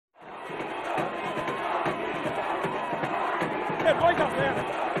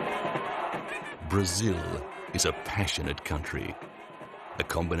Brazil is a passionate country. A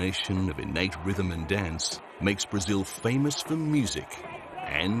combination of innate rhythm and dance makes Brazil famous for music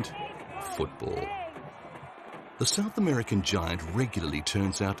and football. The South American giant regularly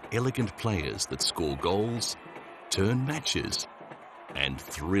turns out elegant players that score goals, turn matches, and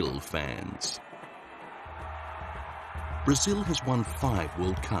thrill fans. Brazil has won 5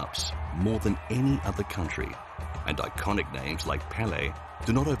 World Cups, more than any other country, and iconic names like Pelé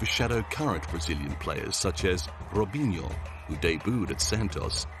do not overshadow current Brazilian players such as Robinho, who debuted at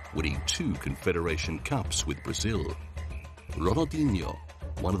Santos, winning 2 Confederation Cups with Brazil. Ronaldinho,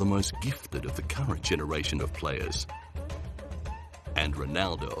 one of the most gifted of the current generation of players. And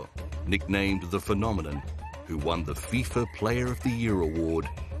Ronaldo, nicknamed the Phenomenon, who won the FIFA Player of the Year award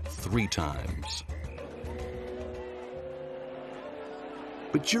 3 times.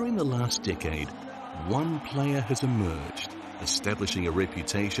 But during the last decade, one player has emerged, establishing a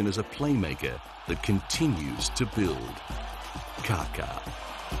reputation as a playmaker that continues to build. Kaka.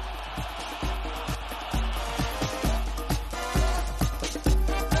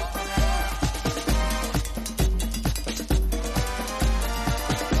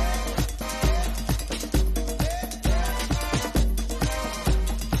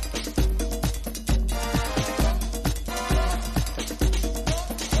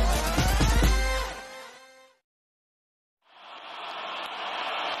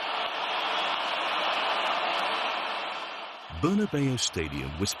 Bernabeu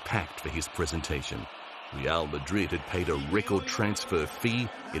Stadium was packed for his presentation. Real Madrid had paid a record transfer fee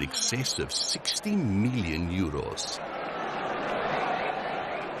in excess of 60 million euros.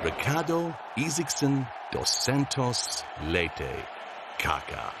 Ricardo, Izecson, dos Santos, Leite,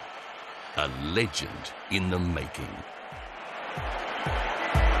 Kaka. A legend in the making.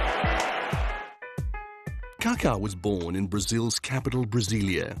 Kaka was born in Brazil's capital,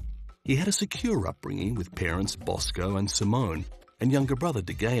 Brasilia. He had a secure upbringing with parents Bosco and Simone and younger brother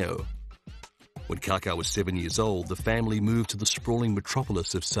Digao. When Kaka was 7 years old, the family moved to the sprawling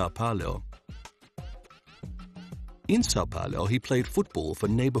metropolis of São Paulo. In São Paulo, he played football for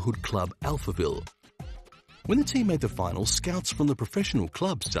neighborhood club Alphaville. When the team made the final, scouts from the professional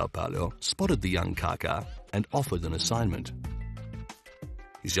club São Paulo spotted the young Kaka and offered an assignment.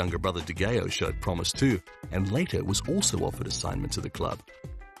 His younger brother Digao showed promise too, and later was also offered assignment to the club.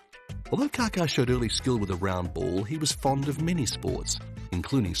 Although Kaka showed early skill with a round ball, he was fond of many sports,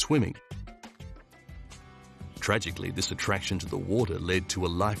 including swimming. Tragically, this attraction to the water led to a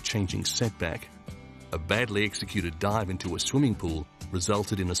life-changing setback. A badly executed dive into a swimming pool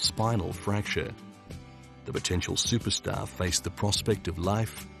resulted in a spinal fracture. The potential superstar faced the prospect of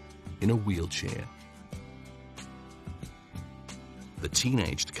life in a wheelchair. The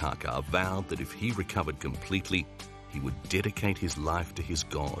teenaged Kaka vowed that if he recovered completely, he would dedicate his life to his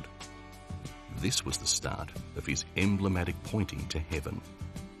God. This was the start of his emblematic pointing to heaven.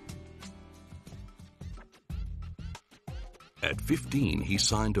 At 15, he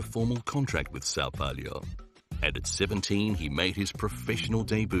signed a formal contract with São Paulo. And at 17, he made his professional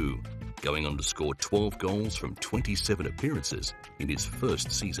debut, going on to score 12 goals from 27 appearances in his first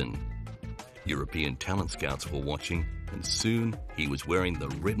season. European talent scouts were watching, and soon he was wearing the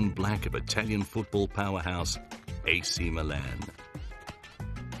red and black of Italian football powerhouse AC Milan.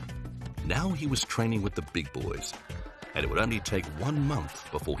 Now he was training with the big boys, and it would only take 1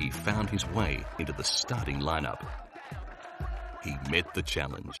 month before he found his way into the starting lineup. He met the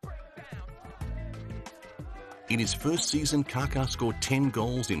challenge. In his first season, Kaka scored 10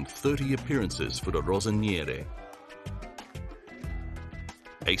 goals in 30 appearances for the Rossoneri.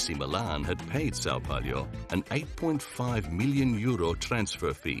 AC Milan had paid São Paulo an €8.5 million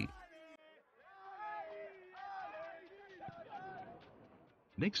transfer fee.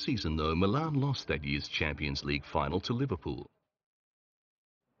 Next season, though, Milan lost that year's Champions League final to Liverpool.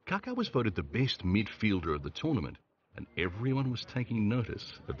 Kaka was voted the best midfielder of the tournament, and everyone was taking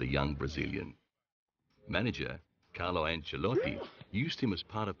notice of the young Brazilian. Manager Carlo Ancelotti used him as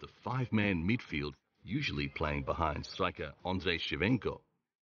part of the 5-man midfield, usually playing behind striker Andrei Shevchenko.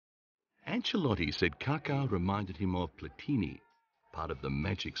 Ancelotti said Kaka reminded him of Platini, part of the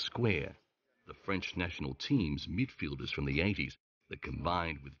Magic Square, the French national team's midfielders from the 80s that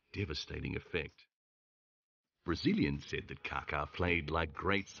combined with devastating effect. Brazilians said that Kaka played like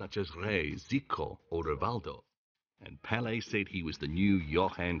greats such as Rey, Zico or Rivaldo, and Pelé said he was the new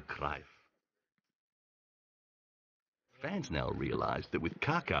Johan Cruyff. Fans now realized that with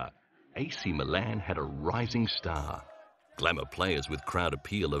Kaka, AC Milan had a rising star. Glamour players with crowd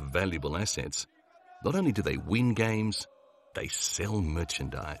appeal are valuable assets. Not only do they win games, they sell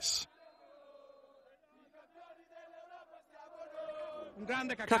merchandise.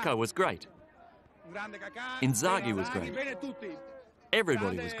 Kaka was great. Inzaghi was great.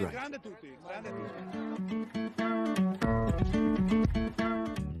 Everybody was great.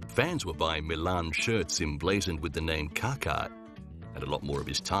 Fans were buying Milan shirts emblazoned with the name Kaka, and a lot more of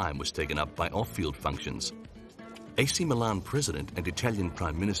his time was taken up by off-field functions. AC Milan president and Italian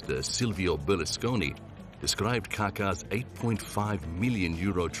Prime Minister Silvio Berlusconi described Kaka's €8.5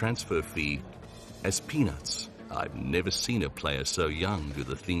 million transfer fee as peanuts. I've never seen a player so young do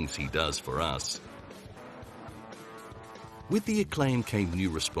the things he does for us. With the acclaim came new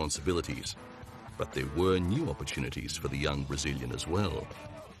responsibilities, but there were new opportunities for the young Brazilian as well.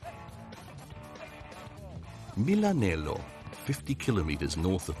 Milanello, 50 kilometers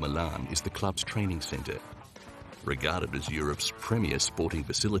north of Milan, is the club's training center. Regarded as Europe's premier sporting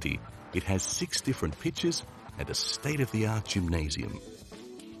facility, it has 6 different pitches and a state-of-the-art gymnasium.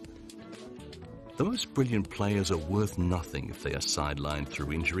 The most brilliant players are worth nothing if they are sidelined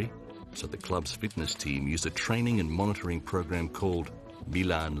through injury, so the club's fitness team use a training and monitoring program called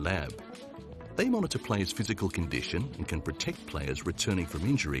Milan Lab. They monitor players' physical condition and can protect players returning from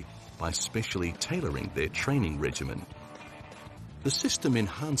injury by specially tailoring their training regimen. The system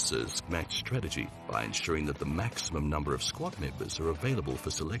enhances match strategy by ensuring that the maximum number of squad members are available for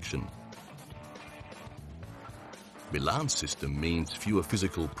selection. Milan's system means fewer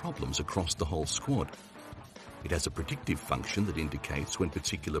physical problems across the whole squad. It has a predictive function that indicates when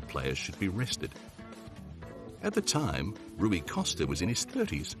particular players should be rested. At the time, Rui Costa was in his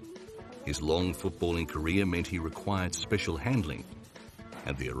 30s. His long footballing career meant he required special handling,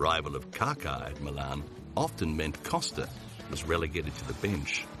 and the arrival of Kaka at Milan often meant Costa was relegated to the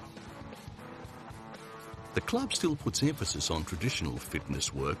bench. The club still puts emphasis on traditional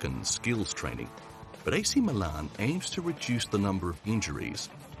fitness work and skills training, but AC Milan aims to reduce the number of injuries,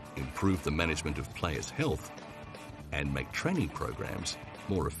 improve the management of players' health, and make training programs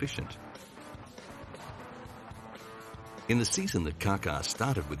more efficient. In the season that Kaka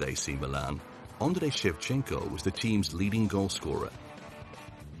started with AC Milan, Andrei Shevchenko was the team's leading goal scorer.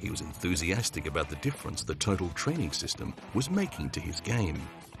 He was enthusiastic about the difference the total training system was making to his game.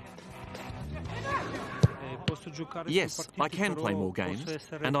 Yes, I can play more games,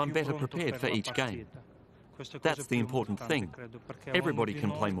 and I'm better prepared for each game. That's the important thing. Everybody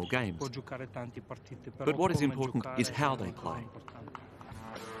can play more games. But what is important is how they play.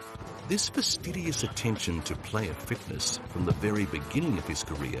 This fastidious attention to player fitness from the very beginning of his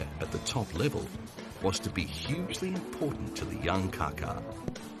career at the top level was to be hugely important to the young Kaka.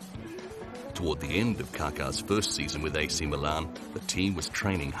 Toward the end of Kaka's first season with AC Milan, the team was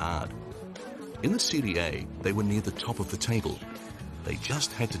training hard. In the Serie A, they were near the top of the table. They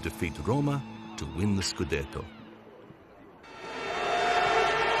just had to defeat Roma to win the Scudetto.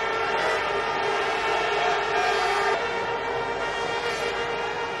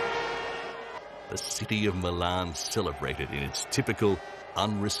 The city of Milan celebrated in its typical,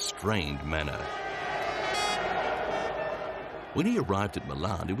 unrestrained manner. When he arrived at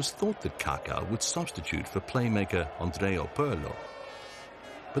Milan, it was thought that Kaka would substitute for playmaker Andrea Pirlo.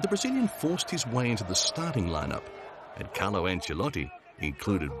 But the Brazilian forced his way into the starting lineup, and Carlo Ancelotti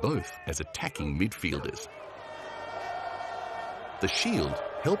included both as attacking midfielders. The Shield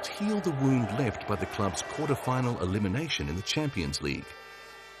helped heal the wound left by the club's quarter-final elimination in the Champions League.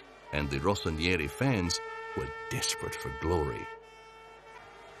 And the Rossoneri fans were desperate for glory.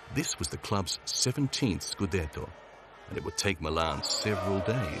 This was the club's 17th Scudetto, and it would take Milan several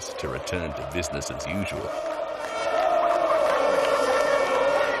days to return to business as usual.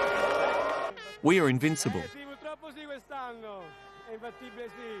 We are invincible.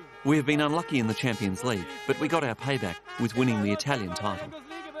 We have been unlucky in the Champions League, but we got our payback with winning the Italian title.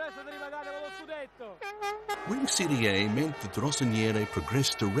 Winning Serie A meant that Rossoneri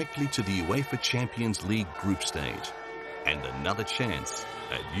progressed directly to the UEFA Champions League group stage, and another chance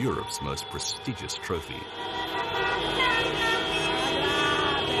at Europe's most prestigious trophy.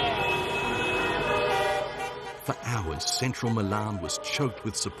 For hours, central Milan was choked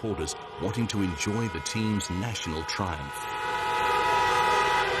with supporters wanting to enjoy the team's national triumph.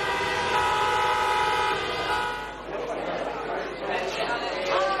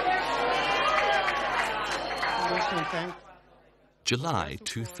 July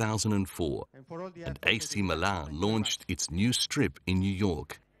 2004, and AC Milan launched its new strip in New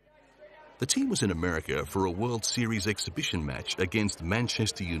York. The team was in America for a World Series exhibition match against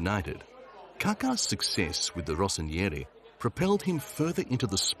Manchester United. Kaka's success with the Rossoneri propelled him further into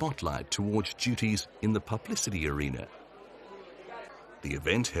the spotlight towards duties in the publicity arena. The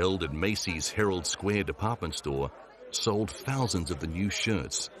event, held at Macy's Herald Square department store, sold thousands of the new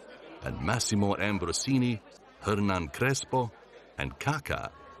shirts, and Massimo Ambrosini, Hernan Crespo, and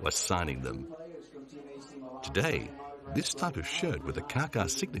Kaka were signing them. Today, this type of shirt with a Kaka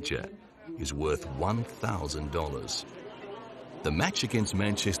signature is worth $1,000. The match against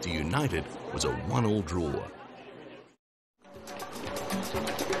Manchester United was a 1-1 draw.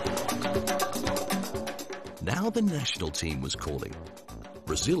 Now the national team was calling.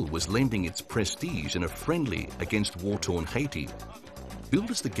 Brazil was lending its prestige in a friendly against war-torn Haiti. Billed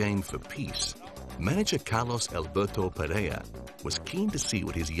as the game for peace, manager Carlos Alberto Pereira was keen to see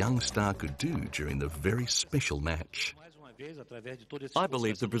what his young star could do during the very special match. I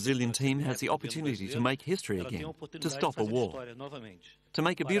believe the Brazilian team has the opportunity to make history again, to stop a war, to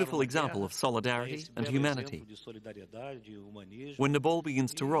make a beautiful example of solidarity and humanity. When the ball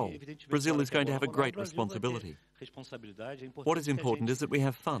begins to roll, Brazil is going to have a great responsibility. What is important is that we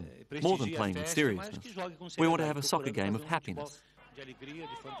have fun, more than playing with seriousness. We want to have a soccer game of happiness.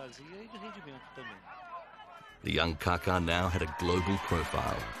 The young Kaka now had a global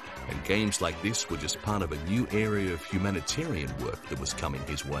profile, and games like this were just part of a new area of humanitarian work that was coming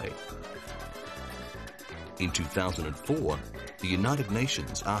his way. In 2004, the United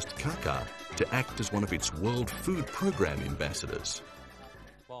Nations asked Kaka to act as one of its World Food Programme ambassadors.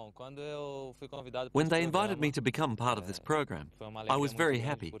 When they invited me to become part of this program, I was very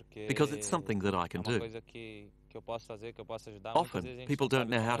happy because it's something that I can do. Often, people don't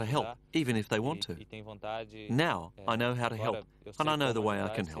know how to help, even if they want to. Now, I know how to help, and I know the way I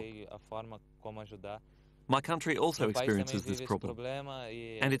can help. My country also experiences this problem,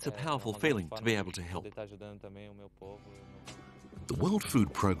 and it's a powerful feeling to be able to help. The World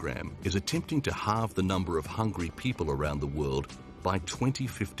Food Programme is attempting to halve the number of hungry people around the world by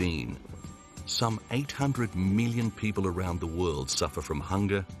 2015. Some 800 million people around the world suffer from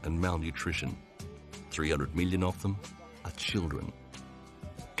hunger and malnutrition. 300 million of them are children.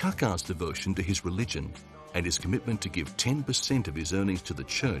 Kaka's devotion to his religion and his commitment to give 10% of his earnings to the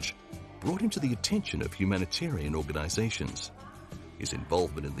church brought him to the attention of humanitarian organizations. His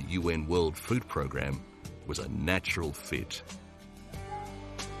involvement in the UN World Food Programme was a natural fit.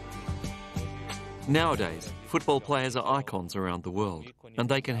 Nowadays, football players are icons around the world, and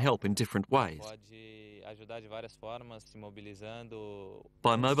they can help in different ways.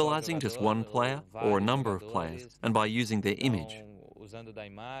 By mobilizing just one player or a number of players, and by using their image,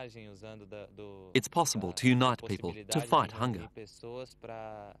 it's possible to unite people to fight hunger.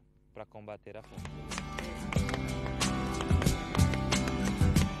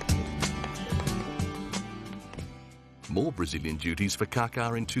 More Brazilian duties for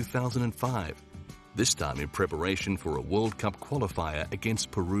Kaká in 2005, this time in preparation for a World Cup qualifier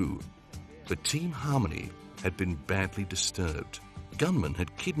against Peru. But team harmony had been badly disturbed. Gunmen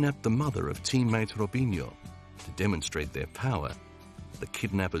had kidnapped the mother of teammate Robinho. To demonstrate their power, the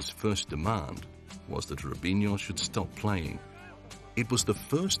kidnappers' first demand was that Robinho should stop playing. It was the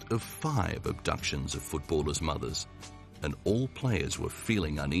first of 5 abductions of footballers' mothers, and all players were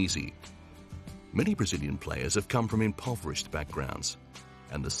feeling uneasy. Many Brazilian players have come from impoverished backgrounds,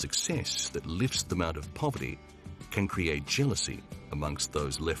 and the success that lifts them out of poverty can create jealousy amongst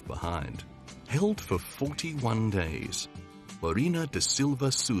those left behind. Held for 41 days, Marina da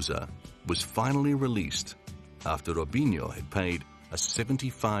Silva Souza was finally released after Robinho had paid a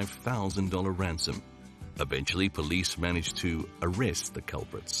 $75,000 ransom. Eventually, police managed to arrest the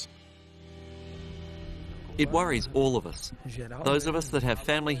culprits. It worries all of us. Those of us that have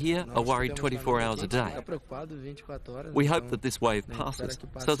family here are worried 24 hours a day. We hope that this wave passes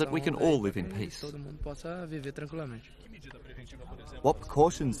so that we can all live in peace. What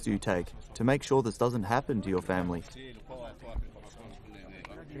precautions do you take to make sure this doesn't happen to your family?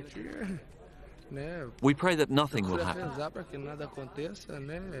 We pray that nothing will happen.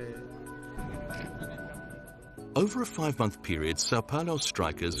 Over a 5-month period, São Paulo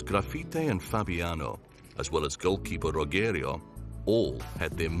strikers Grafite and Fabiano, as well as goalkeeper Rogerio, all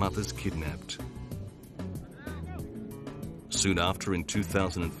had their mothers kidnapped. Soon after, in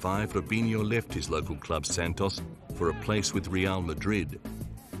 2005, Robinho left his local club Santos for a place with Real Madrid.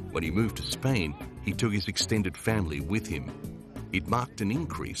 When he moved to Spain, he took his extended family with him. It marked an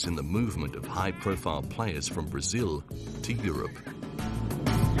increase in the movement of high-profile players from Brazil to Europe.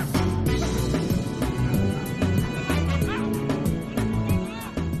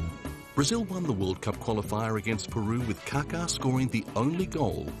 Brazil won the World Cup qualifier against Peru with Kaká scoring the only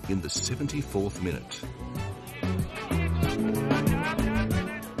goal in the 74th minute.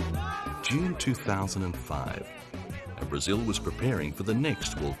 June 2005, and Brazil was preparing for the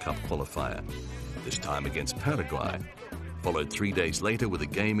next World Cup qualifier, this time against Paraguay, followed 3 days later with a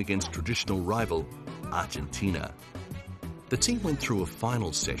game against traditional rival Argentina. The team went through a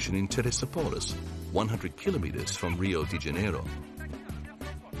final session in Teresópolis, 100 kilometers from Rio de Janeiro.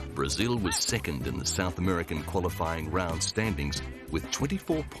 Brazil was second in the South American qualifying round standings with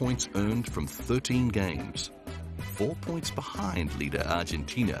 24 points earned from 13 games, 4 points behind leader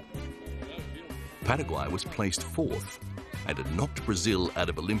Argentina. Paraguay was placed fourth and had knocked Brazil out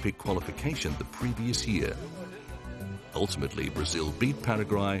of Olympic qualification the previous year. Ultimately, Brazil beat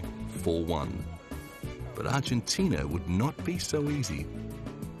Paraguay 4-1. But Argentina would not be so easy.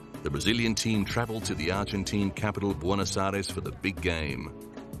 The Brazilian team travelled to the Argentine capital Buenos Aires for the big game.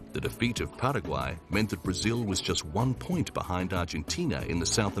 The defeat of Paraguay meant that Brazil was just 1 point behind Argentina in the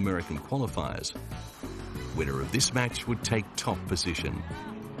South American qualifiers. Winner of this match would take top position.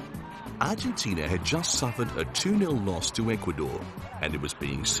 Argentina had just suffered a 2-0 loss to Ecuador, and it was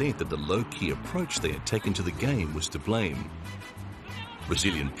being said that the low-key approach they had taken to the game was to blame.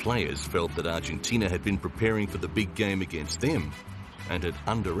 Brazilian players felt that Argentina had been preparing for the big game against them and had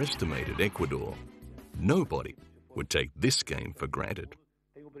underestimated Ecuador. Nobody would take this game for granted.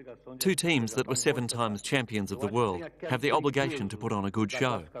 Two teams that were 7 times champions of the world have the obligation to put on a good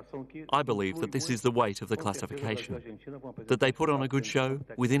show. I believe that this is the weight of the classification, that they put on a good show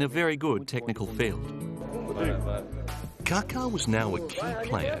within a very good technical field. Kaka was now a key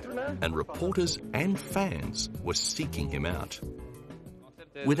player, and reporters and fans were seeking him out.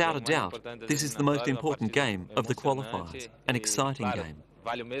 Without a doubt, this is the most important game of the qualifiers, an exciting game.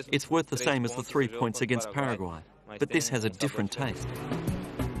 It's worth the same as the 3 points against Paraguay, but this has a different taste.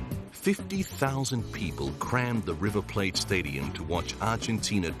 50,000 people crammed the River Plate Stadium to watch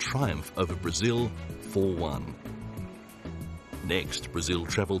Argentina triumph over Brazil 4-1. Next, Brazil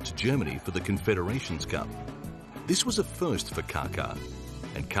travelled to Germany for the Confederations Cup. This was a first for Kaka,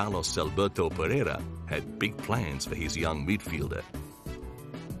 and Carlos Alberto Pereira had big plans for his young midfielder.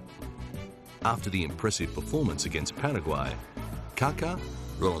 After the impressive performance against Paraguay, Kaka,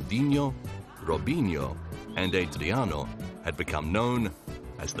 Ronaldinho, Robinho, and Adriano had become known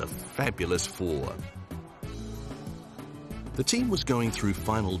as the Fabulous Four. The team was going through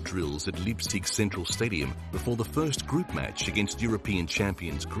final drills at Leipzig Central Stadium before the first group match against European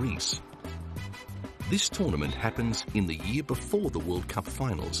champions Greece. This tournament happens in the year before the World Cup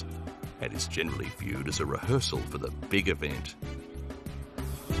finals and is generally viewed as a rehearsal for the big event.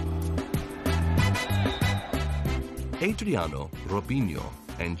 Adriano, Robinho,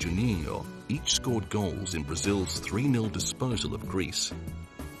 and Juninho each scored goals in Brazil's 3-0 disposal of Greece.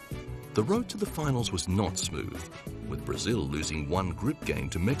 The road to the finals was not smooth, with Brazil losing one group game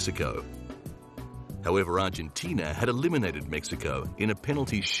to Mexico. However, Argentina had eliminated Mexico in a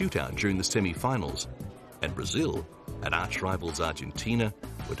penalty shootout during the semi-finals, and Brazil and arch-rivals Argentina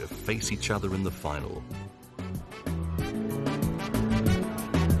were to face each other in the final.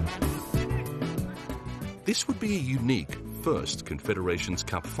 This would be a unique first Confederations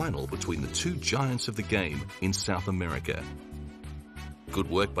Cup final between the two giants of the game in South America. Good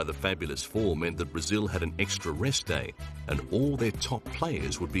work by the Fabulous Four meant that Brazil had an extra rest day, and all their top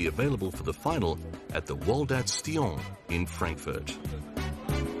players would be available for the final at the Waldstadion in Frankfurt.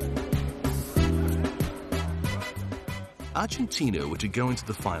 Argentina were to go into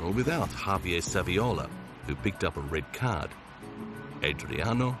the final without Javier Saviola, who picked up a red card.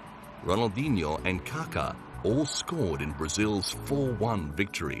 Adriano, Ronaldinho and Kaka all scored in Brazil's 4-1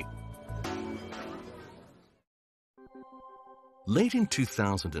 victory. Late in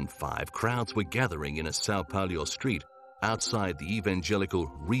 2005, crowds were gathering in a São Paulo street outside the evangelical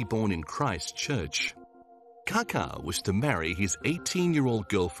Reborn in Christ church. Kaka was to marry his 18-year-old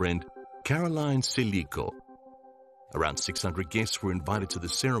girlfriend, Caroline Silico. Around 600 guests were invited to the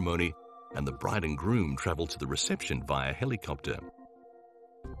ceremony, and the bride and groom travelled to the reception via helicopter.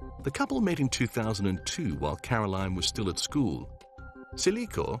 The couple met in 2002 while Caroline was still at school.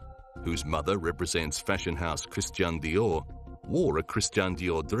 Silico, whose mother represents fashion house Christian Dior, wore a Christian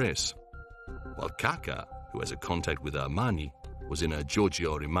Dior dress, while Kaka, who has a contact with Armani, was in a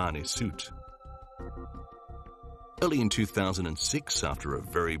Giorgio Armani suit. Early in 2006, after a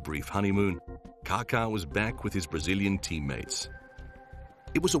very brief honeymoon, Kaka was back with his Brazilian teammates.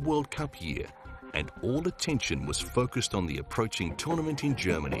 It was a World Cup year, and all attention was focused on the approaching tournament in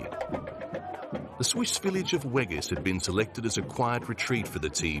Germany. The Swiss village of Weggis had been selected as a quiet retreat for the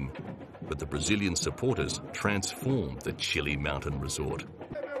team, but the Brazilian supporters transformed the chilly mountain resort.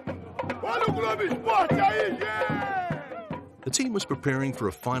 The team was preparing for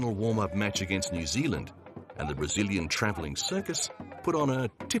a final warm-up match against New Zealand, and the Brazilian travelling circus put on a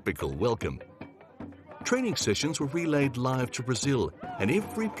typical welcome. Training sessions were relayed live to Brazil, and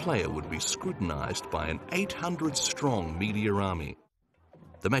every player would be scrutinised by an 800-strong media army.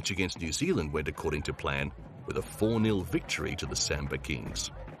 The match against New Zealand went according to plan, with a 4-0 victory to the Samba Kings.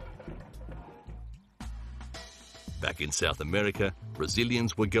 Back in South America,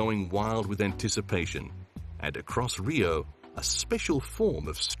 Brazilians were going wild with anticipation, and across Rio, a special form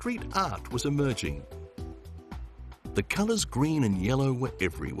of street art was emerging. The colours green and yellow were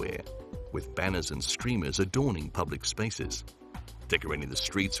everywhere, with banners and streamers adorning public spaces. Decorating the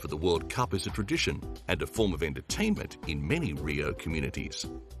streets for the World Cup is a tradition and a form of entertainment in many Rio communities.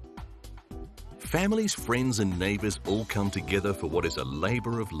 Families, friends and neighbours all come together for what is a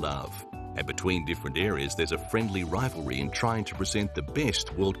labour of love. And between different areas, there's a friendly rivalry in trying to present the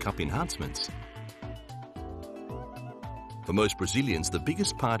best World Cup enhancements. For most Brazilians, the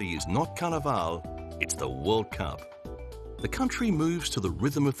biggest party is not Carnival, it's the World Cup. The country moves to the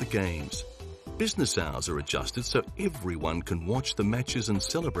rhythm of the games. Business hours are adjusted so everyone can watch the matches and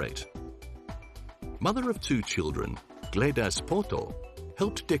celebrate. Mother of 2 children, Gledas Poto,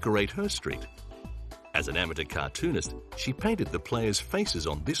 helped decorate her street. As an amateur cartoonist, she painted the players' faces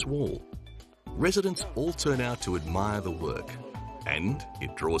on this wall. Residents all turn out to admire the work, and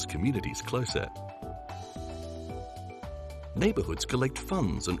it draws communities closer. Neighbourhoods collect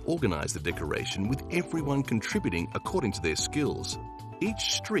funds and organise the decoration, with everyone contributing according to their skills.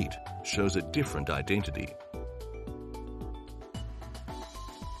 Each street shows a different identity.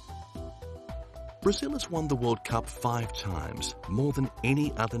 Brazil has won the World Cup 5 times, more than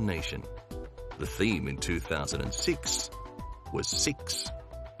any other nation. The theme in 2006 was 6.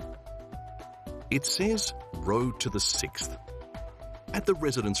 It says Road to the 6th. At the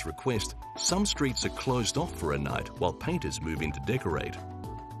residents' request, some streets are closed off for a night while painters move in to decorate.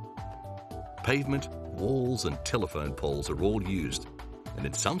 Pavement, walls and telephone poles are all used, and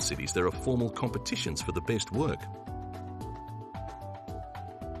in some cities there are formal competitions for the best work.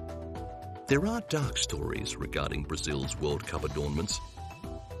 There are dark stories regarding Brazil's World Cup adornments.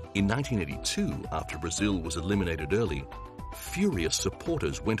 In 1982, after Brazil was eliminated early, furious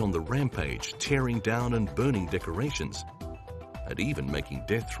supporters went on the rampage, tearing down and burning decorations, and even making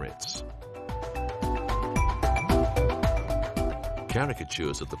death threats.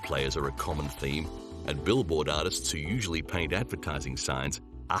 Caricatures of the players are a common theme, and billboard artists who usually paint advertising signs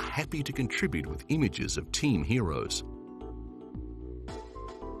are happy to contribute with images of team heroes.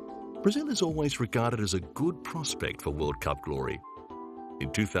 Brazil is always regarded as a good prospect for World Cup glory.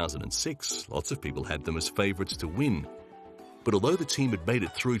 In 2006, lots of people had them as favourites to win. But although the team had made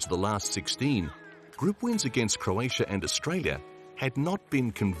it through to the last 16, group wins against Croatia and Australia had not been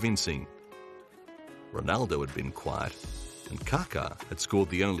convincing. Ronaldo had been quiet, and Kaka had scored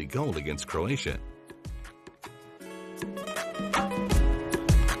the only goal against Croatia.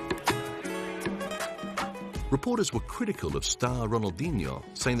 Reporters were critical of star Ronaldinho,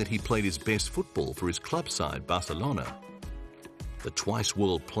 saying that he played his best football for his club side, Barcelona. The twice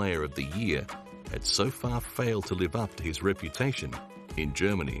World Player of the Year had so far failed to live up to his reputation in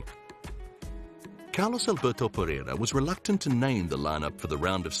Germany. Carlos Alberto Pereira was reluctant to name the lineup for the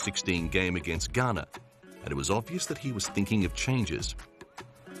round of 16 game against Ghana, and it was obvious that he was thinking of changes.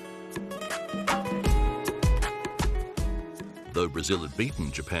 Though Brazil had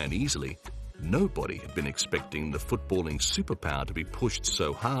beaten Japan easily, nobody had been expecting the footballing superpower to be pushed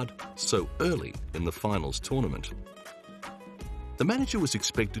so hard, so early in the finals tournament. The manager was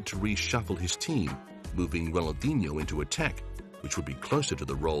expected to reshuffle his team, moving Ronaldinho into attack, which would be closer to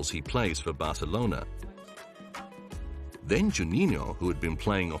the roles he plays for Barcelona. Then Juninho, who had been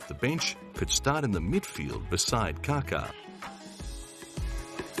playing off the bench, could start in the midfield beside Kaka.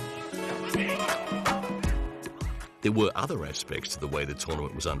 There were other aspects to the way the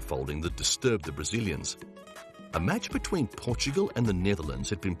tournament was unfolding that disturbed the Brazilians. A match between Portugal and the Netherlands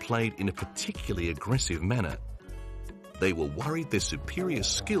had been played in a particularly aggressive manner. They were worried their superior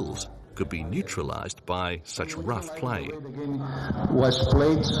skills could be neutralized by such rough play. Was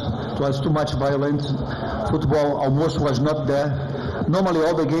played, it was too much violent, football almost was not there. Normally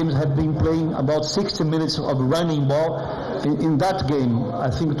all the games had been playing about 60 minutes of running ball. In that game, I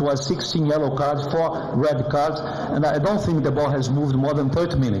think it was 16 yellow cards, 4 red cards, and I don't think the ball has moved more than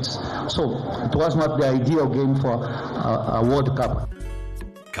 30 minutes. So it was not the ideal game for a World Cup.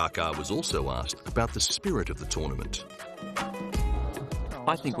 Kaka was also asked about the spirit of the tournament.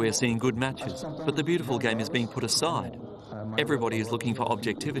 I think we're seeing good matches, but the beautiful game is being put aside. Everybody is looking for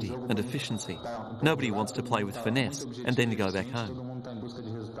objectivity and efficiency. Nobody wants to play with finesse and then go back home.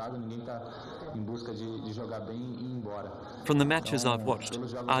 From the matches I've watched,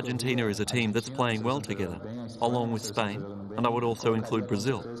 Argentina is a team that's playing well together, along with Spain, and I would also include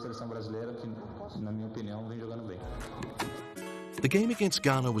Brazil. The game against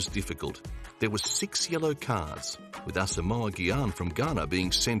Ghana was difficult. There were 6 yellow cards, with Asamoah Gyan from Ghana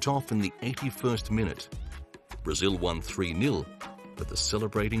being sent off in the 81st minute. Brazil won 3-0, but the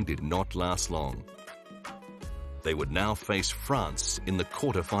celebrating did not last long. They would now face France in the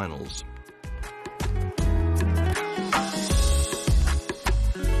quarter-finals.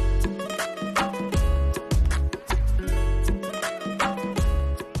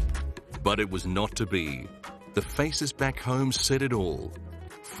 But it was not to be. The faces back home said it all.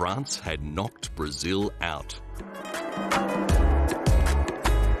 France had knocked Brazil out.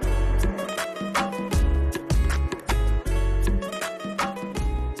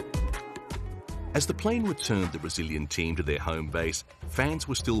 As the plane returned the Brazilian team to their home base, fans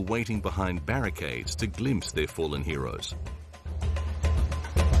were still waiting behind barricades to glimpse their fallen heroes.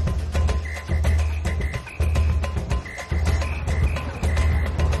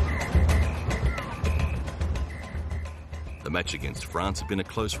 The match against France had been a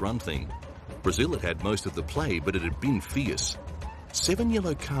close-run thing. Brazil had had most of the play, but it had been fierce. 7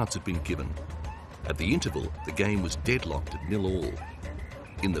 yellow cards had been given. At the interval, the game was deadlocked at 0-0.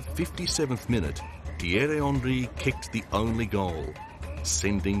 In the 57th minute, Thierry Henry kicked the only goal,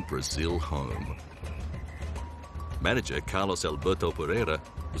 sending Brazil home. Manager Carlos Alberto Pereira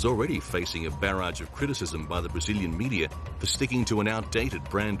was already facing a barrage of criticism by the Brazilian media for sticking to an outdated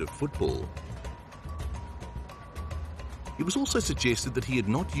brand of football. It was also suggested that he had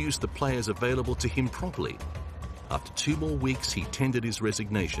not used the players available to him properly. After 2 more weeks, he tendered his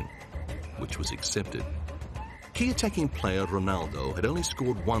resignation, which was accepted. Key attacking player Ronaldo had only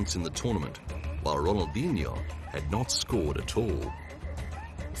scored once in the tournament, while Ronaldinho had not scored at all.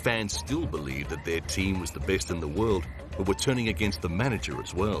 Fans still believed that their team was the best in the world, but were turning against the manager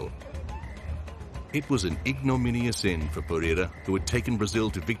as well. It was an ignominious end for Pereira, who had taken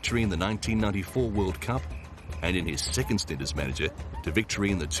Brazil to victory in the 1994 World Cup, and in his second stint as manager, to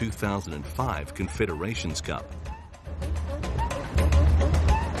victory in the 2005 Confederations Cup.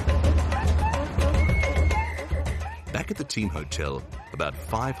 Back at the team hotel, about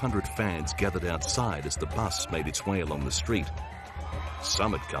 500 fans gathered outside as the bus made its way along the street.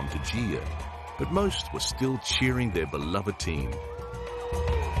 Some had come to cheer, but most were still cheering their beloved team.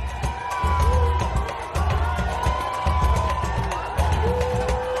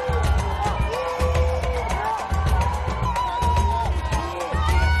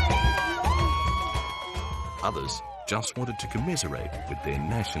 Others just wanted to commiserate with their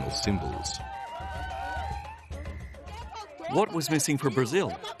national symbols. What was missing for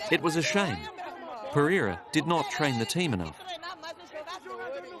Brazil? It was a shame. Pereira did not train the team enough.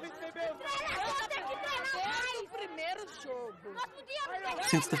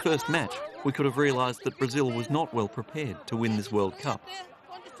 Since the first match, we could have realised that Brazil was not well prepared to win this World Cup.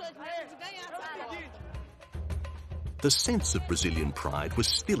 The sense of Brazilian pride was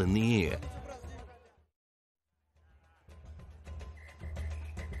still in the air.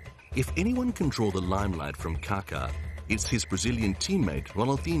 If anyone can draw the limelight from Kaka, it's his Brazilian teammate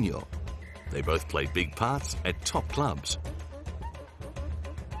Ronaldinho. They both play big parts at top clubs.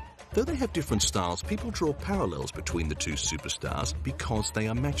 Though they have different styles, people draw parallels between the two superstars because they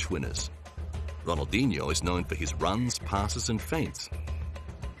are match winners. Ronaldinho is known for his runs, passes and feints,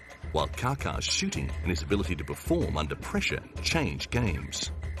 while Kaka's shooting and his ability to perform under pressure change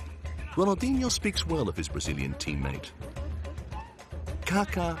games. Ronaldinho speaks well of his Brazilian teammate.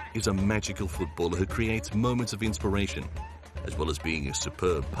 Kaka is a magical footballer who creates moments of inspiration. As well as being a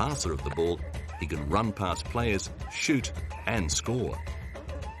superb passer of the ball, he can run past players, shoot and score.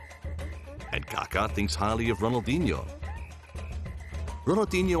 And Kaka thinks highly of Ronaldinho.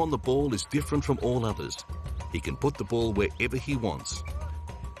 Ronaldinho on the ball is different from all others. He can put the ball wherever he wants.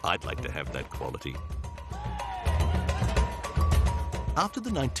 I'd like to have that quality. After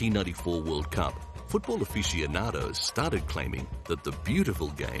the 1994 World Cup, football aficionados started claiming that the beautiful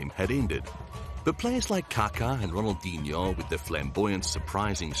game had ended. But players like Kaka and Ronaldinho, with their flamboyant,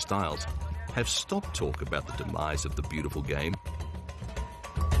 surprising styles, have stopped talk about the demise of the beautiful game.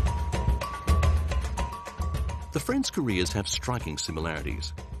 The friends' careers have striking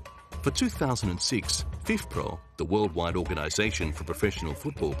similarities. For 2006, FIFPro, the worldwide organisation for professional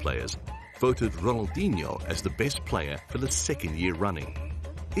football players, voted Ronaldinho as the best player for the 2nd year running.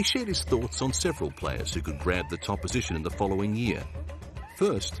 He shared his thoughts on several players who could grab the top position in the following year.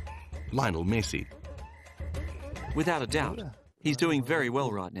 First, Lionel Messi. Without a doubt, he's doing very well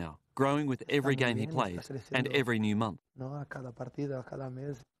right now, growing with every game he plays and every new month.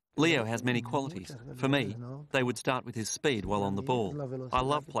 Leo has many qualities. For me, they would start with his speed while on the ball. I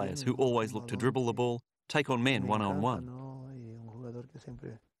love players who always look to dribble the ball, take on men one-on-one.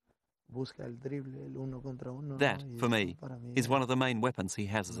 That, for me, is one of the main weapons he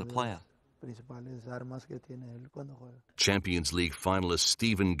has as a player. Champions League finalist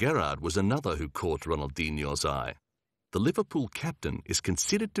Steven Gerrard was another who caught Ronaldinho's eye. The Liverpool captain is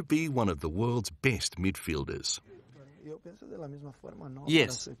considered to be one of the world's best midfielders.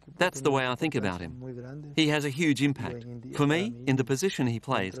 Yes, that's the way I think about him. He has a huge impact. For me, in the position he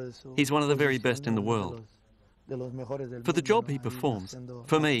plays, he's one of the very best in the world. For the job he performs,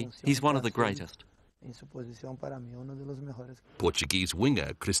 for me, he's one of the greatest. Portuguese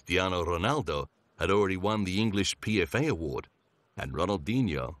winger Cristiano Ronaldo had already won the English PFA award, and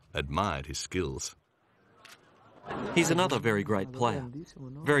Ronaldinho admired his skills. He's another very great player.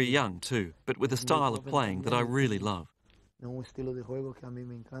 Very young too, but with a style of playing that I really love.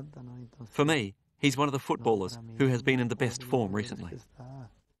 For me, he's one of the footballers who has been in the best form recently.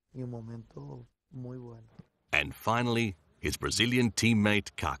 And finally, his Brazilian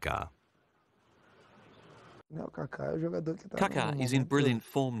teammate Kaka. Kaka is in brilliant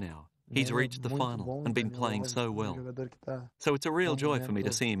form now. He's reached the final and been playing so well. So it's a real joy for me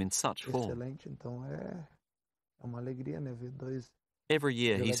to see him in such form. Every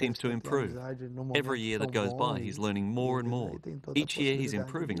year he seems to improve. Every year that goes by he's learning more and more. Each year he's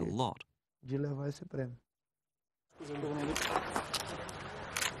improving a lot.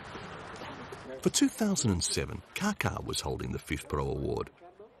 For 2007, Kaka was holding the 5th Pro Award.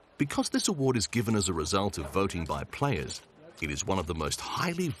 Because this award is given as a result of voting by players, it is one of the most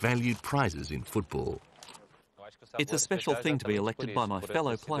highly valued prizes in football. It's a special thing to be elected by my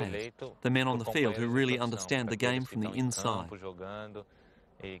fellow players, the men on the field who really understand the game from the inside.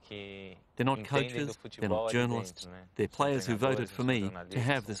 They're not coaches, they're not journalists, they're players who voted for me to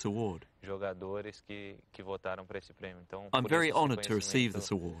have this award. I'm very honoured to receive this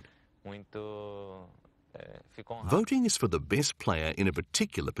award. Voting is for the best player in a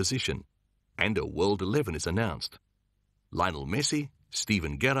particular position, and a World 11 is announced. Lionel Messi,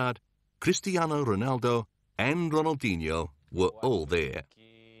 Steven Gerrard, Cristiano Ronaldo, and Ronaldinho were all there.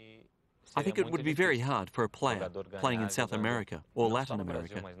 I think it would be very hard for a player playing in South America or Latin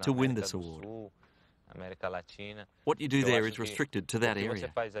America to win this award. What you do there is restricted to that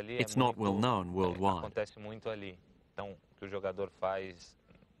area. It's not well known worldwide.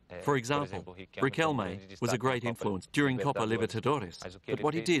 For example, Riquelme was a great influence during Copa Libertadores, but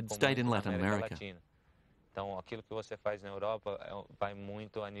what he did stayed in Latin America.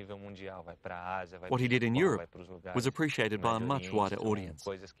 What he did in Europe was appreciated by a much wider audience.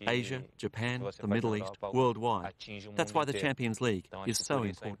 Asia, Japan, the Middle East, worldwide. That's why the Champions League is so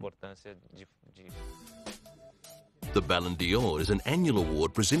important. The Ballon d'Or is an annual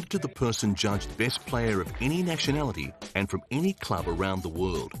award presented to the person judged best player of any nationality and from any club around the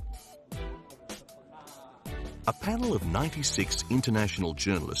world. A panel of 96 international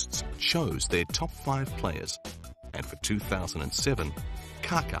journalists chose their top 5 players, and for 2007,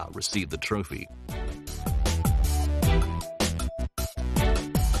 Kaka received the trophy.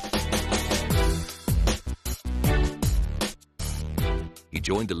 He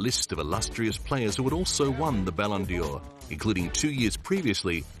joined a list of illustrious players who had also won the Ballon d'Or, including 2 years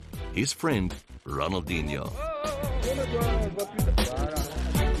previously, his friend Ronaldinho.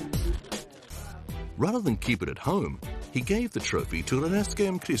 Rather than keep it at home, he gave the trophy to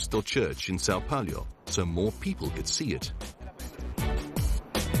Renascem Cristo Church in São Paulo so more people could see it.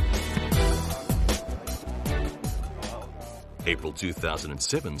 April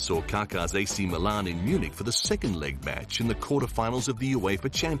 2007 saw Kaka's AC Milan in Munich for the second leg match in the quarter-finals of the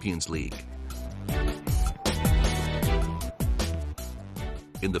UEFA Champions League.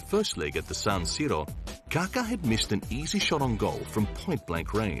 In the first leg at the San Siro, Kaka had missed an easy shot on goal from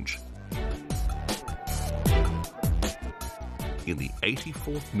point-blank range. In the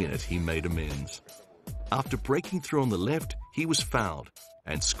 84th minute, he made amends. After breaking through on the left, he was fouled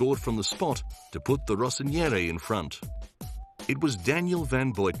and scored from the spot to put the Rossiniere in front. It was Daniel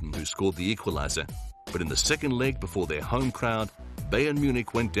van Buiten who scored the equaliser, but in the second leg before their home crowd, Bayern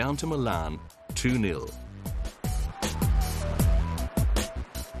Munich went down to Milan 2-0.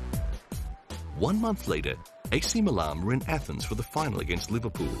 1 month later, AC Milan were in Athens for the final against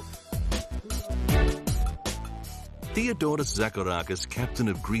Liverpool. Theodoros Zagorakis, captain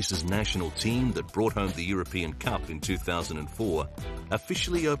of Greece's national team that brought home the European Cup in 2004,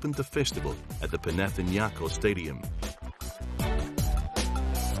 officially opened the festival at the Panathinaikos Stadium.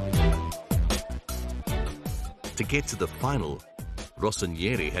 To get to the final,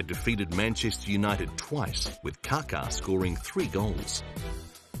 Rossiniere had defeated Manchester United twice, with Kaka scoring 3 goals.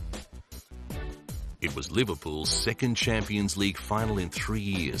 It was Liverpool's second Champions League final in 3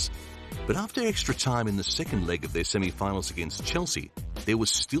 years. But after extra time in the second leg of their semi-finals against Chelsea, there was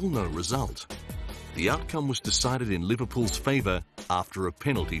still no result. The outcome was decided in Liverpool's favour after a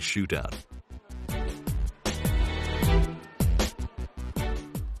penalty shootout.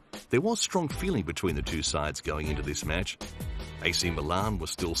 There was strong feeling between the two sides going into this match. AC Milan was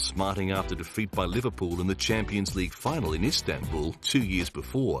still smarting after defeat by Liverpool in the Champions League final in Istanbul 2 years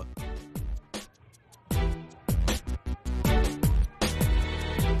before.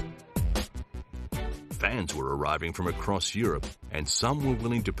 Fans were arriving from across Europe, and some were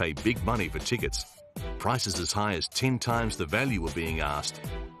willing to pay big money for tickets. Prices as high as 10 times the value were being asked,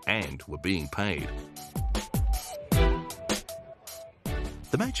 and were being paid.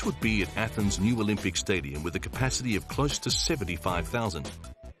 The match would be at Athens' new Olympic Stadium with a capacity of close to 75,000.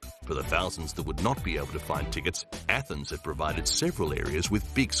 For the thousands that would not be able to find tickets, Athens had provided several areas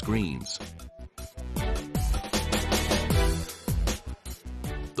with big screens.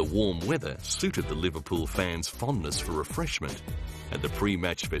 The warm weather suited the Liverpool fans' fondness for refreshment, and the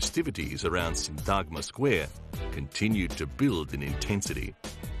pre-match festivities around Syntagma Square continued to build in intensity.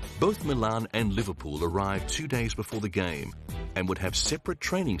 Both Milan and Liverpool arrived 2 days before the game and would have separate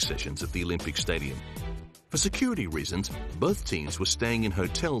training sessions at the Olympic Stadium. For security reasons, both teams were staying in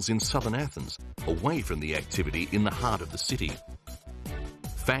hotels in southern Athens, away from the activity in the heart of the city.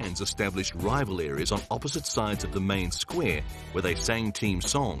 Fans established rival areas on opposite sides of the main square where they sang team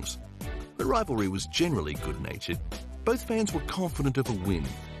songs. The rivalry was generally good-natured. Both fans were confident of a win,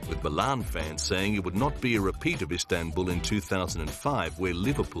 with Milan fans saying it would not be a repeat of Istanbul in 2005 where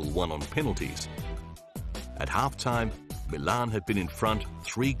Liverpool won on penalties. At half-time, Milan had been in front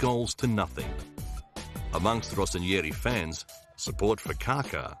 3-0. Amongst Rossoneri fans, support for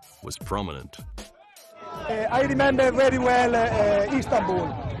Kaka was prominent. I remember very well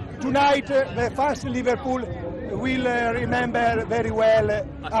Istanbul. Tonight, the fans in Liverpool will remember very well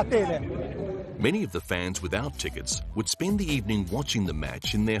Athens. Many of the fans without tickets would spend the evening watching the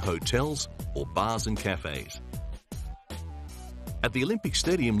match in their hotels or bars and cafes. At the Olympic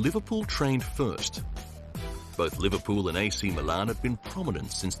Stadium, Liverpool trained first. Both Liverpool and AC Milan have been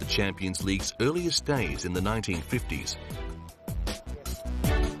prominent since the Champions League's earliest days in the 1950s.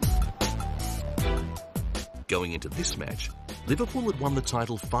 Going into this match, Liverpool had won the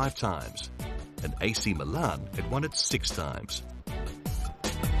title 5 times, and AC Milan had won it 6 times.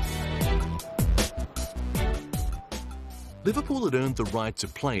 Liverpool had earned the right to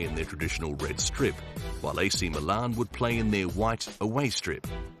play in their traditional red strip, while AC Milan would play in their white away strip.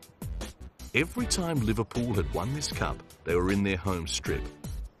 Every time Liverpool had won this cup, they were in their home strip,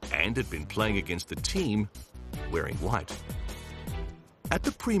 and had been playing against a team wearing white. At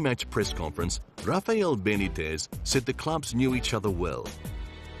the pre-match press conference, Rafael Benitez said the clubs knew each other well.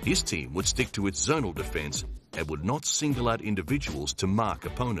 His team would stick to its zonal defence and would not single out individuals to mark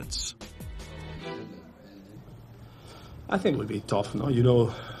opponents. I think it will be tough, no? You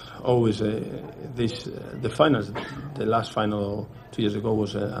know, always the finals, the last final 2 years ago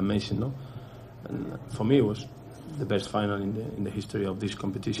was amazing, no? And for me, it was the best final in the history of this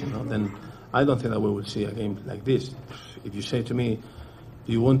competition. No? Then I don't think that we will see a game like this. If you say to me,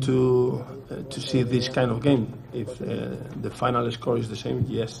 do you want to see this kind of game? If the final score is the same,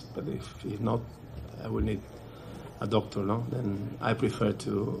 yes. But if not, I will need a doctor. No, then I prefer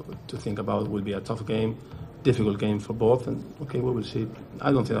to think about it will be a tough game, difficult game for both, and okay, we will see.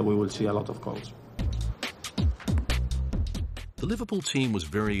 I don't think that we will see a lot of goals. The Liverpool team was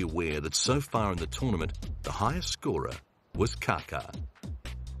very aware that so far in the tournament, the highest scorer was Kaka.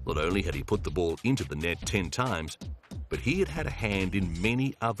 Not only had he put the ball into the net 10 times, but he had had a hand in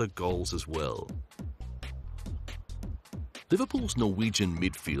many other goals as well. Liverpool's Norwegian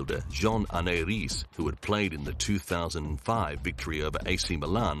midfielder Jean-Arne Riis, who had played in the 2005 victory over AC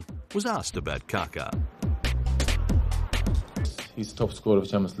Milan, was asked about Kaka. He's top scorer of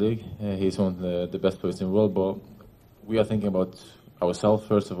Champions League. He's one of the best players in the world, but we are thinking about ourselves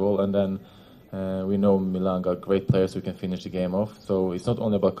first of all, and then we know Milan got great players who can finish the game off. So it's not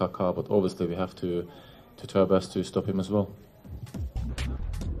only about Kaká, but obviously we have to try our best to stop him as well.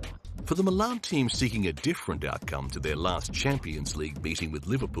 For the Milan team seeking a different outcome to their last Champions League meeting with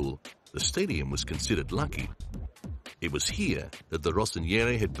Liverpool, the stadium was considered lucky. It was here that the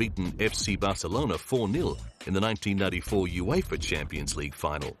Rossoneri had beaten FC Barcelona 4-0 in the 1994 UEFA Champions League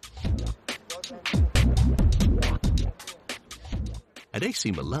final. And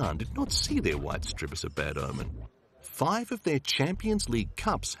AC Milan did not see their white strip as a bad omen. 5 of their Champions League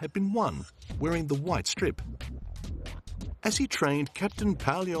cups had been won wearing the white strip. As he trained, Captain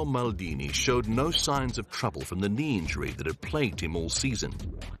Paolo Maldini showed no signs of trouble from the knee injury that had plagued him all season.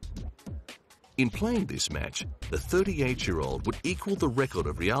 In playing this match, the 38-year-old would equal the record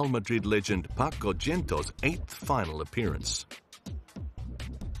of Real Madrid legend Paco Gento's 8th final appearance.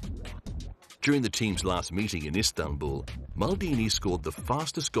 During the team's last meeting in Istanbul, Maldini scored the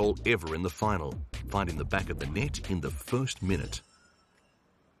fastest goal ever in the final, finding the back of the net in the first minute.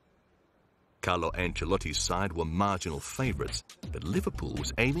 Carlo Ancelotti's side were marginal favourites, but Liverpool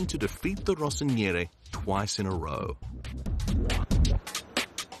was aiming to defeat the Rossoneri twice in a row.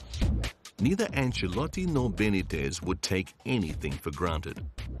 Neither Ancelotti nor Benitez would take anything for granted.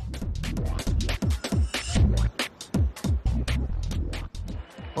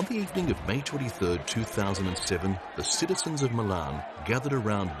 On the evening of May 23, 2007, the citizens of Milan gathered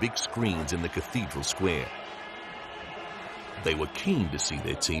around big screens in the Cathedral Square. They were keen to see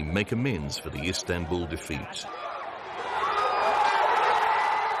their team make amends for the Istanbul defeat.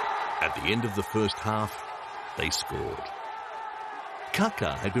 At the end of the first half, they scored.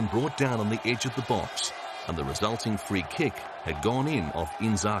 Kaka had been brought down on the edge of the box, and the resulting free kick had gone in off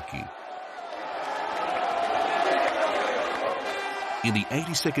Inzaghi. In the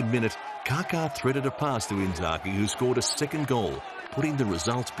 82nd minute, Kaka threaded a pass to Inzaghi, who scored a second goal, putting the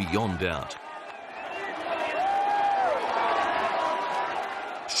result beyond doubt.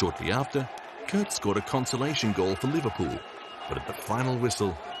 Shortly after, Kurt scored a consolation goal for Liverpool, but at the final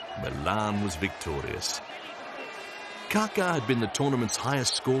whistle, Milan was victorious. Kaka had been the tournament's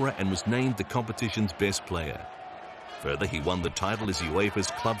highest scorer and was named the competition's best player. Further, he won the title as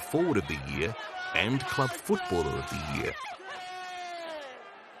UEFA's Club Forward of the Year and Club Footballer of the Year.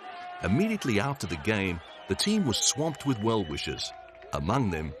 Immediately after the game, the team was swamped with well-wishers,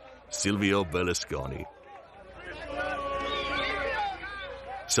 among them Silvio Berlusconi.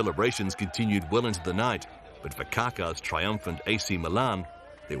 Celebrations continued well into the night, but for Kaka's triumphant AC Milan,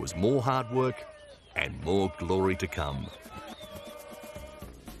 there was more hard work and more glory to come.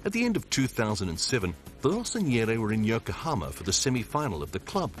 At the end of 2007, the Rossoneri were in Yokohama for the semi-final of the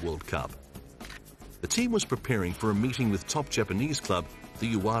Club World Cup. The team was preparing for a meeting with top Japanese club,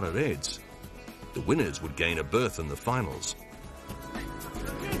 the Uwara Reds. The winners would gain a berth in the finals.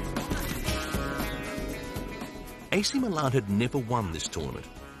 AC Milan had never won this tournament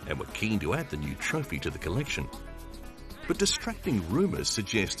and were keen to add the new trophy to the collection. But distracting rumours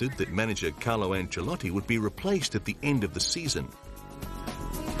suggested that manager Carlo Ancelotti would be replaced at the end of the season.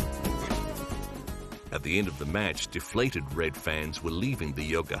 At the end of the match, deflated Red fans were leaving the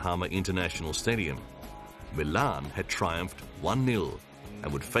Yokohama International Stadium. Milan had triumphed 1-0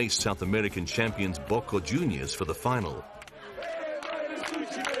 and would face South American champions Bosco Juniors for the final.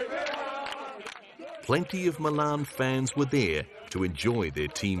 Plenty of Milan fans were there to enjoy their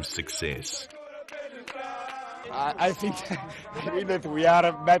team's success. I think that we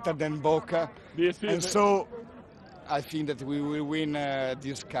are better than Boca, and so I think that we will win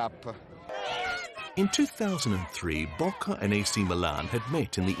this cup. In 2003, Boca and AC Milan had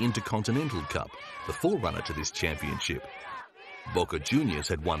met in the Intercontinental Cup, the forerunner to this championship. Boca Juniors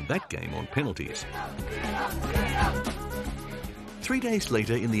had won that game on penalties. 3 days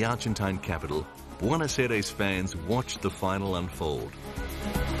later, in the Argentine capital, Buenos Aires fans watched the final unfold.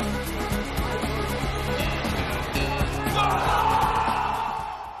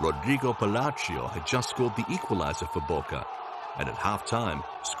 Rodrigo Palacio had just scored the equaliser for Boca, and at half-time,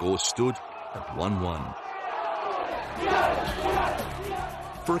 scores stood at 1-1.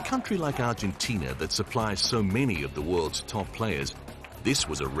 For a country like Argentina that supplies so many of the world's top players, this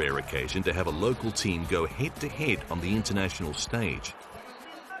was a rare occasion to have a local team go head-to-head on the international stage.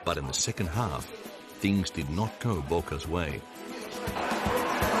 But in the second half, things did not go Boca's way.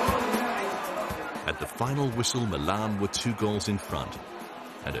 At the final whistle, Milan were 2 goals in front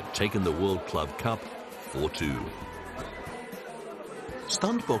and had taken the World Club Cup 4-2.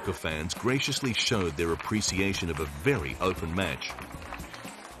 Stunned Boca fans graciously showed their appreciation of a very open match.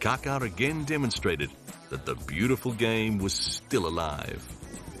 Kaka again demonstrated that the beautiful game was still alive.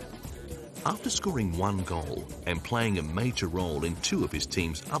 After scoring 1 goal and playing a major role in 2 of his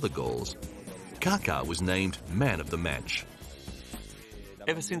team's other goals, Kaka was named man of the match.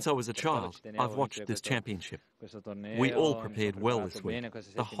 Ever since I was a child, I've watched this championship. We all prepared well this week,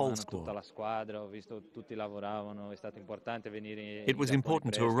 the whole squad. It was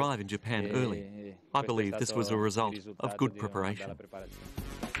important to arrive in Japan early. I believe this was a result of good preparation.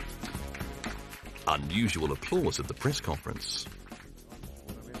 Unusual applause at the press conference.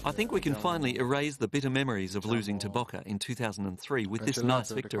 I think we can finally erase the bitter memories of losing to Boca in 2003 with this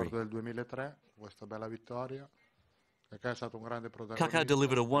nice victory. Kaka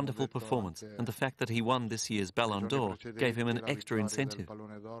delivered a wonderful performance, and the fact that he won this year's Ballon d'Or gave him an extra incentive.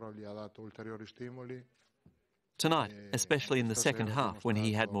 Tonight, especially in the second half when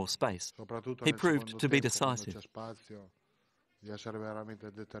he had more space, he proved to be decisive.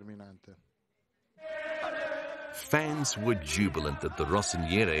 Fans were jubilant that the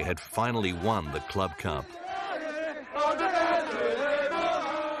Rossoneri had finally won the Club Cup.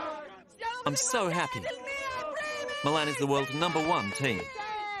 I'm so happy. Milan is the world's #1 team.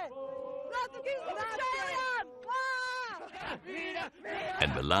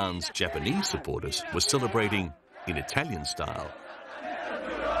 And Milan's Japanese supporters were celebrating in Italian style.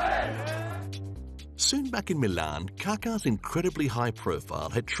 Soon back in Milan, Kaka's incredibly high profile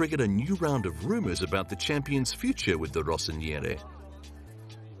had triggered a new round of rumours about the champion's future with the Rossoneri.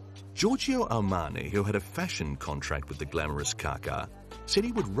 Giorgio Armani, who had a fashion contract with the glamorous Kaka, said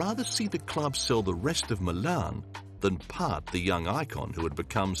he would rather see the club sell the rest of Milan than part the young icon who had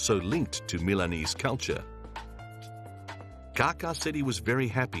become so linked to Milanese culture. Kaka said he was very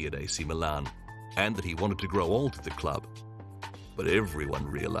happy at AC Milan and that he wanted to grow old at the club. But everyone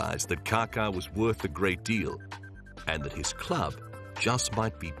realised that Kaka was worth a great deal and that his club just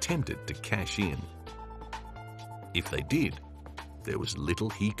might be tempted to cash in. If they did, there was little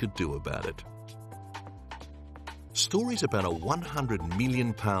he could do about it. Stories about a £100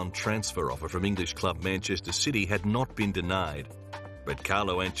 million transfer offer from English club Manchester City had not been denied, but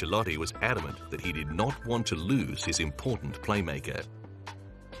Carlo Ancelotti was adamant that he did not want to lose his important playmaker.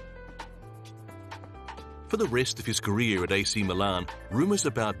 For the rest of his career at AC Milan, rumours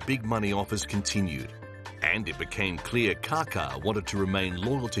about big money offers continued, and it became clear Kaka wanted to remain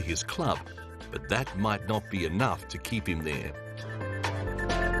loyal to his club, but that might not be enough to keep him there.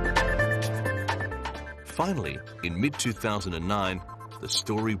 Finally, in mid-2009, the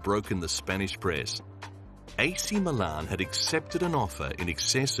story broke in the Spanish press. AC Milan had accepted an offer in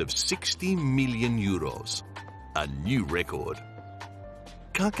excess of €60 million, a new record.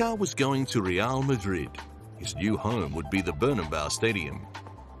 Kaka was going to Real Madrid. His new home would be the Bernabeu Stadium.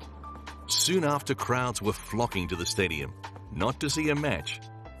 Soon after, crowds were flocking to the stadium, not to see a match,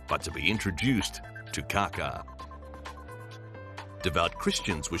 but to be introduced to Kaka. Devout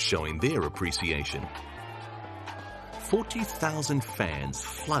Christians were showing their appreciation. 40,000 fans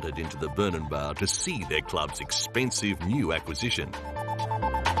flooded into the Bernabeu to see their club's expensive new acquisition.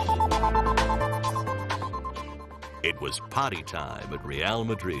 It was party time at Real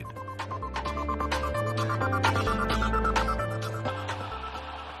Madrid.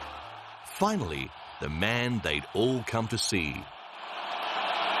 Finally, the man they'd all come to see.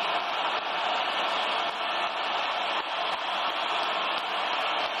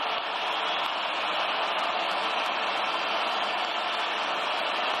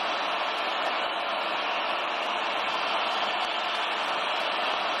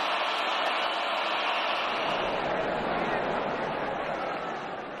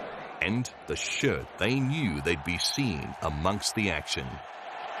 And the shirt they knew they'd be seeing amongst the action.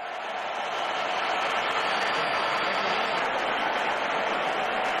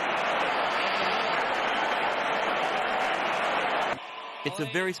 It's a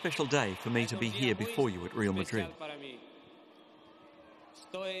very special day for me to be here before you at Real Madrid.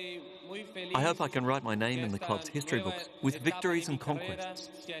 I hope I can write my name in the club's history books with victories and conquests.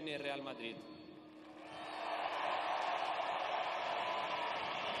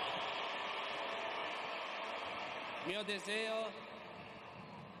 Mio deseo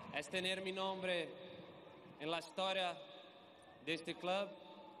es tener mi nombre en la historia de este club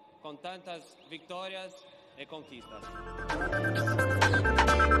con tantas victorias y conquistas.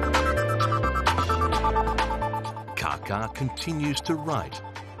 Kaka continues to write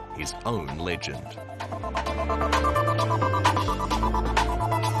his own legend.